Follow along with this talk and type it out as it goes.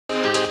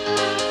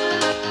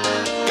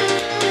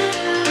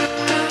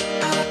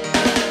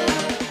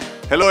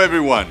Hello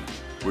everyone.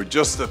 We're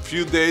just a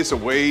few days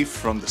away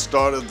from the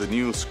start of the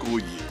new school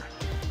year.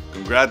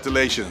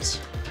 Congratulations.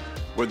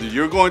 Whether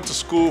you're going to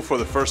school for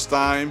the first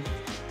time,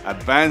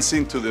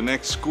 advancing to the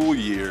next school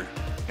year,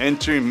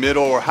 entering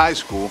middle or high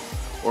school,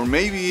 or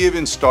maybe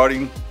even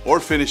starting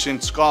or finishing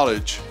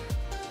college,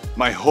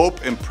 my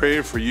hope and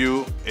prayer for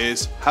you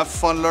is have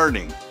fun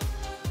learning.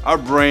 Our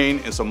brain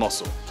is a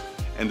muscle,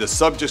 and the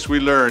subjects we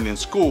learn in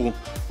school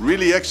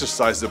really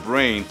exercise the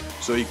brain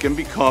so it can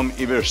become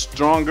even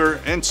stronger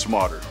and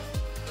smarter.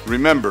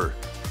 Remember,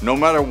 no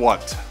matter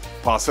what,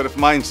 positive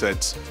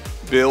mindsets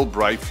build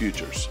bright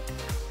futures.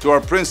 To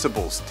our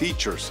principals,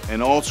 teachers,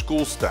 and all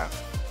school staff,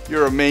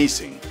 you're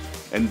amazing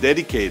and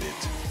dedicated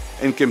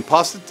and can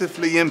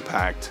positively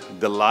impact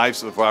the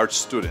lives of our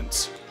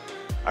students.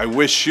 I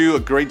wish you a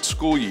great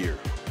school year.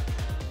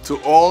 To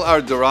all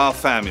our Doral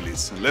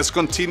families, let's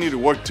continue to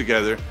work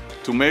together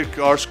to make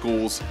our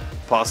schools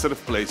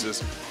positive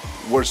places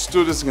where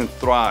students can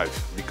thrive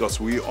because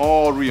we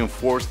all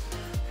reinforce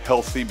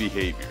healthy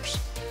behaviors.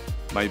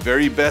 My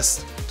very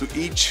best to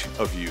each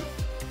of you,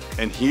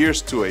 and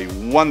here's to a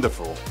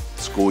wonderful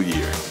school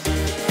year.